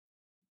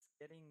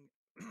getting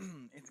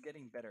it's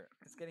getting better.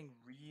 It's getting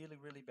really,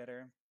 really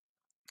better.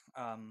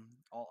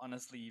 All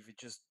honestly, if you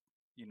just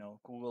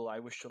Google, I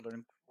wish to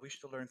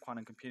learn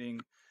quantum computing.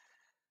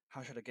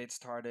 How should I get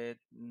started?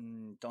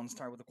 Don't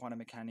start with the quantum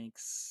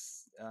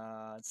mechanics.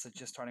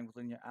 Suggest starting with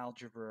linear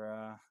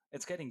algebra.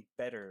 It's getting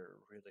better,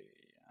 really.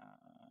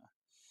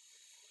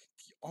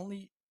 The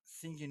only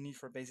thing you need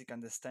for basic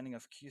understanding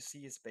of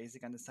QC is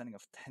basic understanding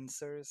of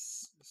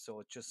tensors.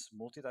 So just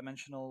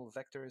multidimensional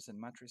vectors and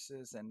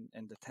matrices and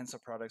the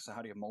tensor products. So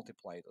how do you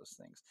multiply those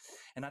things?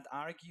 And I'd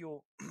argue,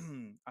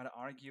 I'd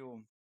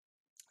argue.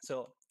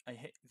 So I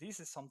hate, this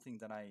is something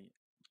that I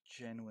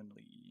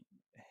genuinely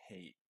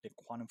hate: the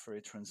quantum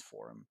Fourier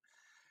transform.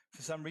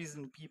 For some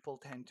reason, people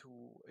tend to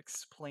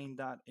explain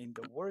that in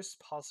the worst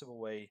possible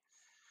way.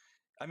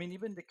 I mean,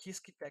 even the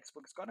Kiski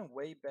textbook's gotten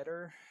way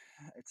better.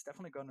 It's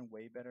definitely gotten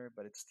way better,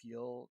 but it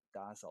still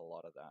does a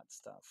lot of that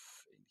stuff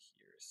in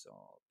here. So,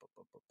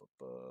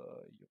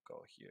 you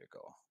go, here you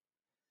go.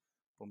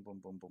 Boom, boom,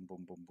 boom, boom,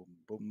 boom, boom, boom,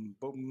 boom,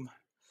 boom.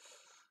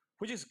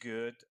 Which is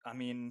good. I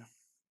mean,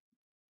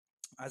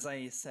 as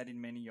I said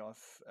in many of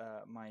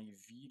my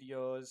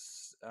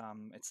videos,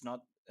 it's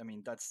not. I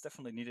mean, that's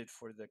definitely needed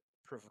for the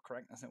proof of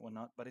correctness and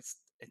whatnot, but it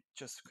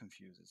just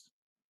confuses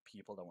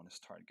people that want to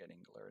start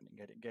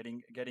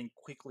getting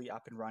quickly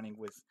up and running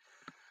with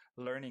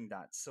learning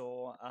that.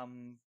 So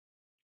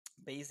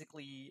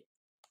basically,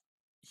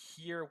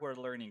 here we're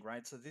learning,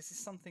 right? So this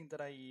is something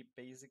that I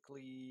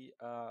basically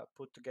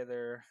put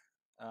together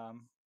a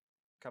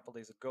couple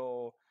days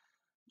ago.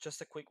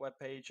 Just a quick web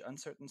page,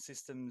 uncertain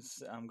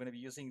systems. I'm going to be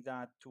using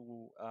that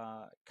to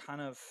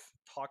kind of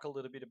talk a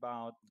little bit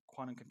about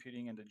quantum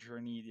computing and the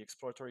journey, the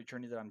exploratory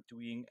journey that I'm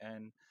doing,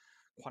 and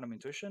quantum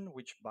intuition,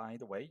 which, by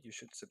the way, you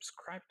should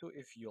subscribe to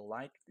if you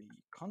like the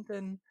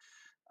content.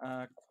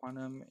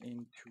 Quantum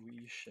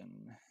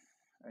intuition,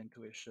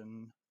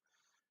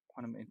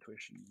 quantum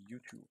intuition,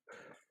 YouTube.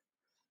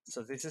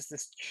 So this is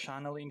this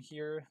channel in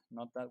here,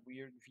 not that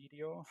weird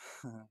video.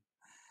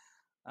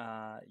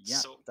 Yeah,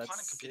 So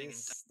quantum computing in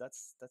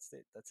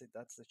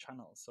that's the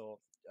channel. So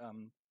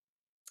um,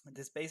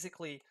 this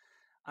basically,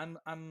 I'm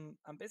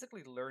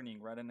basically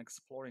learning, right, and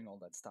exploring all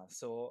that stuff.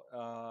 So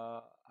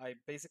I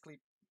basically,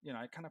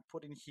 I kind of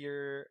put in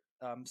here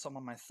some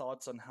of my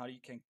thoughts on how you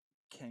can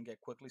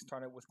get quickly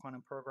started with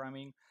quantum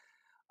programming.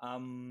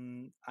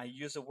 I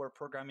use the word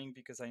programming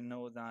because I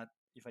know that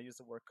if I use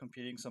the word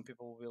computing, some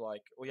people will be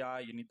like, "Oh yeah,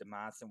 you need the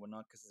maths and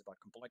whatnot because it's about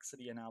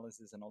complexity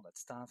analysis and all that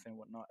stuff and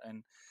whatnot."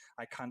 And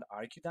I can't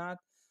argue that.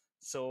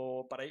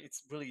 So, but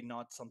it's really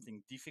not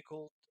something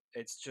difficult.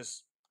 It's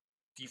just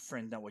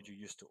different than what you're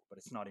used to, but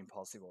it's not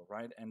impossible,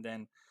 right? And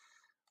then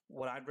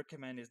what I'd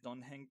recommend is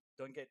don't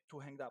get too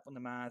hanged up on the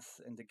math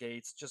and the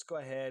gates. Just go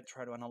ahead,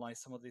 try to analyze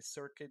some of these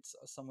circuits,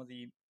 some of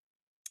the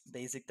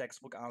basic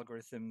textbook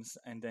algorithms,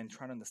 and then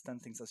try to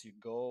understand things as you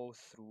go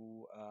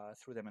through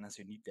them and as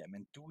you need them.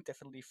 And do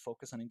definitely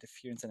focus on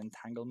interference and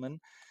entanglement,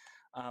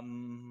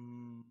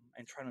 and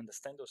try to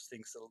understand those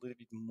things a little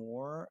bit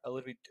more, a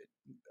little bit,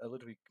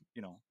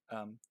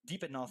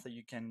 deep enough that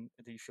you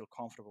feel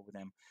comfortable with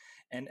them.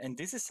 And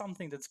this is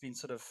something that's been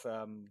sort of,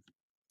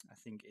 I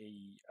think,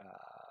 a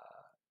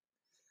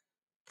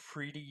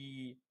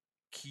pretty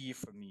key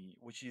for me,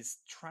 which is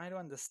try to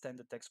understand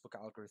the textbook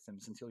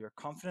algorithms until you're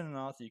confident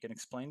enough that you can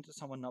explain to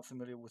someone not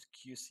familiar with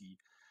QC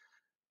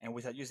and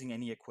without using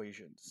any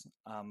equations.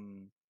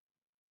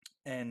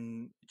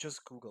 And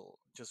just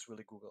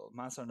really Google.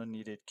 Maths are not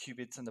needed.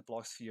 Qubits and the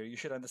Bloch sphere. You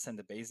should understand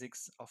the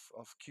basics of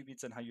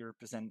qubits and how you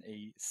represent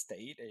a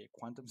state, a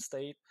quantum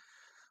state,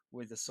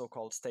 with the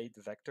so-called state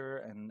vector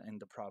and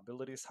the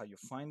probabilities, how you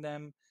find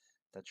them.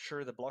 That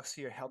sure, the Bloch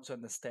sphere helps you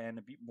understand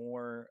a bit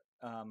more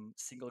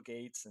single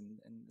gates and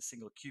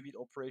single qubit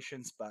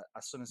operations, but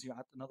as soon as you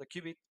add another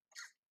qubit,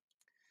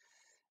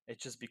 it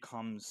just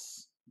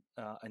becomes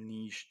a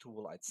niche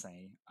tool, I'd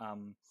say.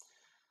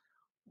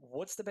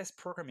 What's the best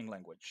programming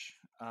language?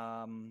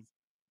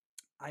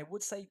 I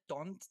would say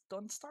don't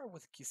start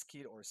with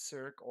Qiskit or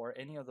Cirq or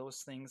any of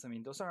those things. I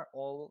mean, those are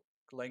all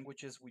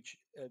languages which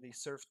they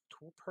serve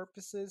two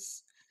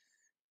purposes.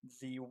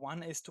 The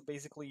one is to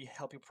basically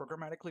help you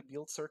programmatically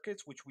build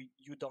circuits, which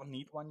you don't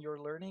need when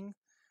you're learning,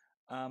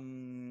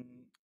 um,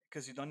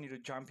 because you don't need to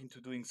jump into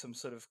doing some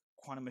sort of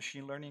quantum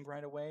machine learning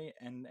right away.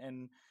 And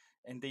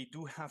they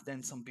do have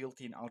then some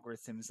built-in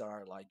algorithms that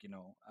are like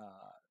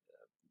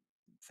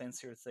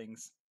fancier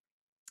things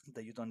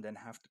that you don't then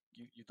have to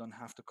you don't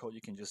have to code.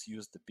 You can just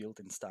use the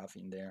built-in stuff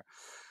in there.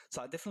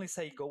 So I definitely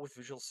say go with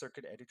Visual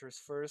Circuit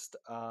editors first.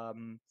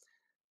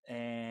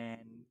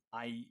 And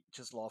I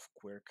just love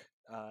Quirk.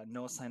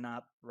 No sign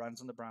up, runs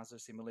on the browser,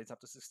 simulates up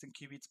to 16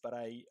 qubits. But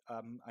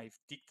I've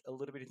digged a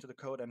little bit into the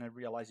code and I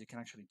realized you can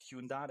actually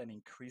tune that and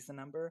increase the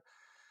number.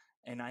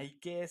 And I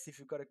guess if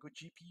you've got a good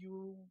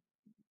GPU,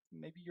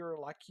 maybe you're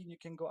lucky and you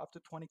can go up to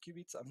 20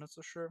 qubits. I'm not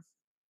so sure.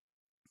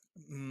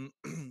 Mm,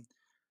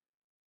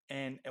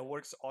 and it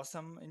works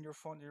awesome in your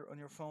phone, on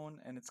your phone,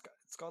 and it's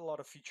got a lot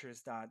of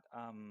features that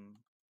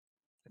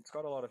it's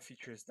got a lot of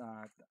features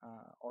that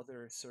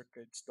other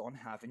circuits don't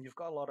have, and you've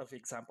got a lot of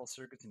example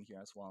circuits in here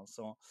as well.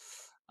 So,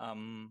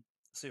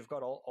 so you've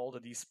got all the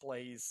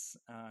displays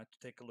to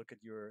take a look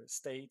at your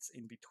states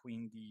in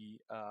between the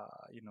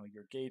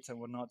your gates and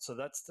whatnot. So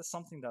that's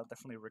something that I'll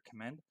definitely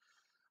recommend.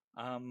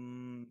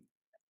 Um,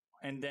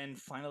 and then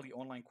finally,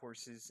 online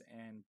courses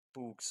and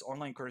books.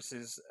 Online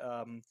courses,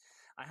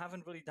 I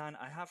haven't really done.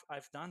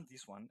 I've done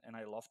this one and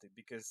I loved it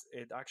because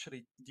it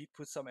actually did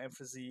put some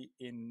emphasis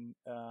in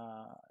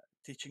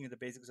teaching you the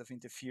basics of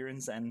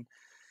interference and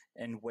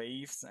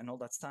waves and all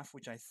that stuff,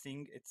 which I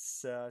think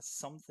it's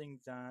something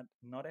that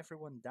not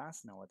everyone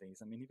does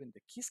nowadays. I mean, even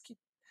the Qiskit,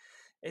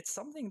 it's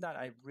something that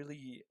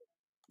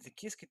the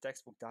Qiskit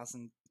textbook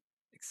doesn't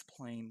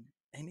explain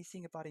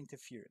anything about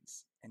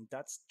interference, and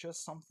that's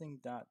just something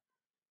that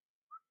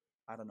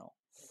I don't know.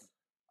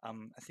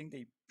 I think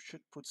they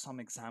should put some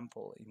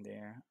example in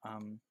there.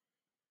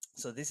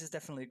 So this is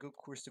definitely a good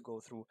course to go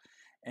through,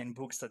 and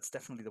books, that's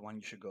definitely the one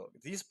you should go.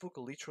 This book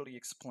literally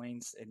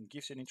explains and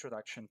gives you an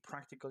introduction,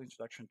 practical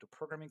introduction to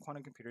programming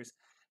quantum computers.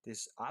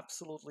 There's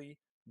absolutely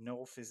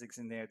no physics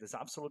in there. There's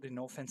absolutely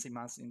no fancy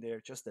maths in there,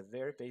 just the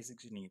very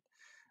basics you need.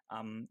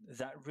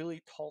 That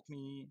really taught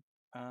me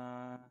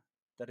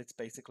that it's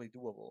basically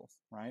doable,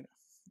 right?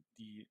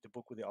 The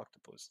book with the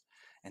octopus,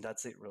 and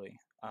that's it really.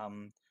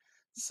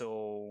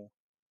 So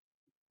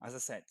as I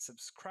said,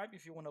 subscribe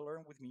if you want to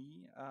learn with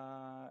me.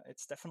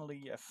 It's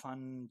definitely a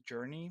fun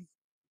journey.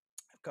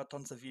 I've got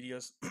tons of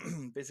videos,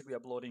 basically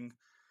uploading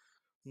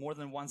more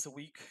than once a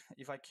week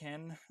if I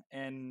can.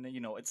 And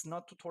it's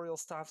not tutorial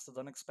stuff, so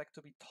don't expect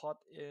to be taught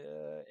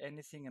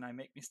anything. And I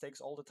make mistakes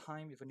all the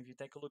time. Even if you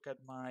take a look at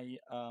my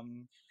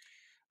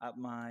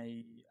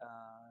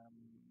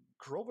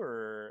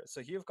Grover.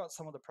 So here I've got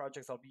some of the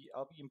projects. I'll be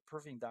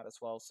improving that as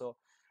well. So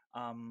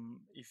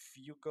if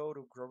you go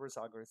to Grover's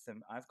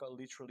algorithm, I've got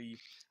literally,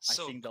 I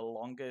So think, the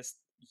longest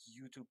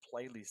YouTube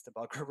playlist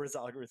about Grover's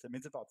algorithm.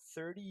 It's about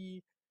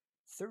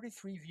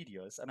 33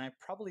 videos, and I've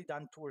probably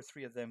done 2 or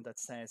 3 of them that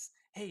says,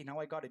 "Hey, now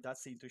I got it.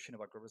 That's the intuition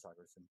about Grover's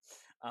algorithm."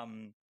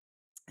 Um,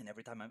 and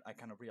every time I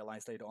kind of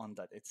realize later on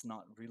that it's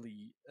not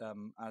really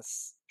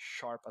as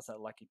sharp as I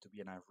like it to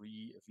be, and I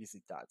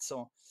revisit that.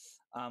 So,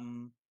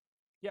 um,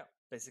 yeah,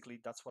 basically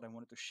that's what I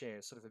wanted to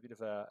share. Sort of a bit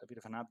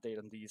of an update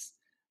on these.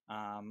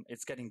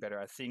 It's getting better.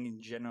 I think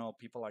in general,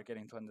 people are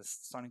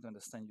starting to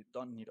understand you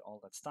don't need all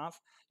that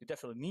stuff. You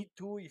definitely need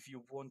to if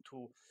you want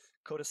to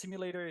code a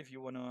simulator, if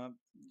you want to,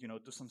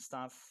 do some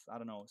stuff. I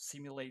don't know,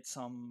 simulate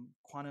some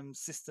quantum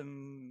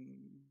system,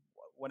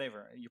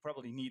 whatever. You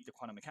probably need the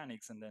quantum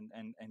mechanics and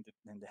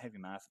the heavy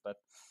math, but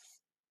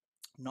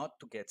not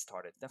to get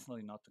started.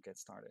 Definitely not to get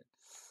started.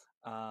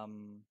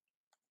 Um,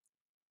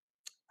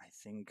 I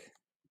think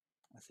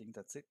I think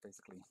that's it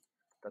basically.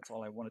 That's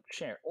all I wanted to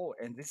share. Oh,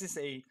 and this is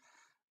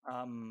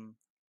um,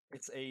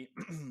 it's a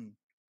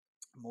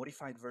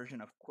modified version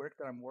of Quirk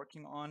that I'm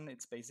working on.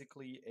 It's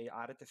basically a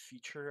additive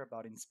feature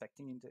about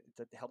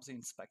that helps you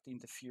inspect the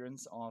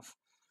interference of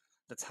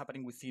that's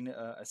happening within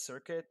a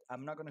circuit.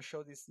 I'm not going to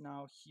show this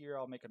now here.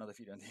 I'll make another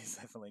video on this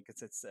definitely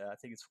because it's I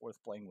think it's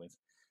worth playing with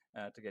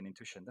to get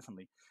intuition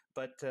definitely.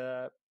 But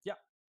yeah,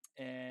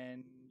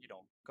 and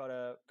got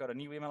a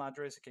new email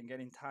address. You can get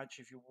in touch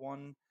if you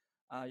want.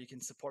 You can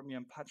support me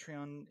on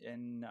Patreon,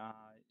 and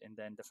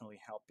then definitely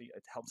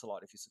it helps a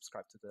lot if you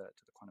subscribe to the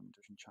Quantum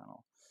Intuition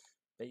channel.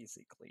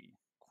 Basically,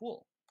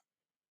 cool,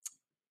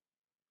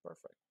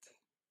 perfect.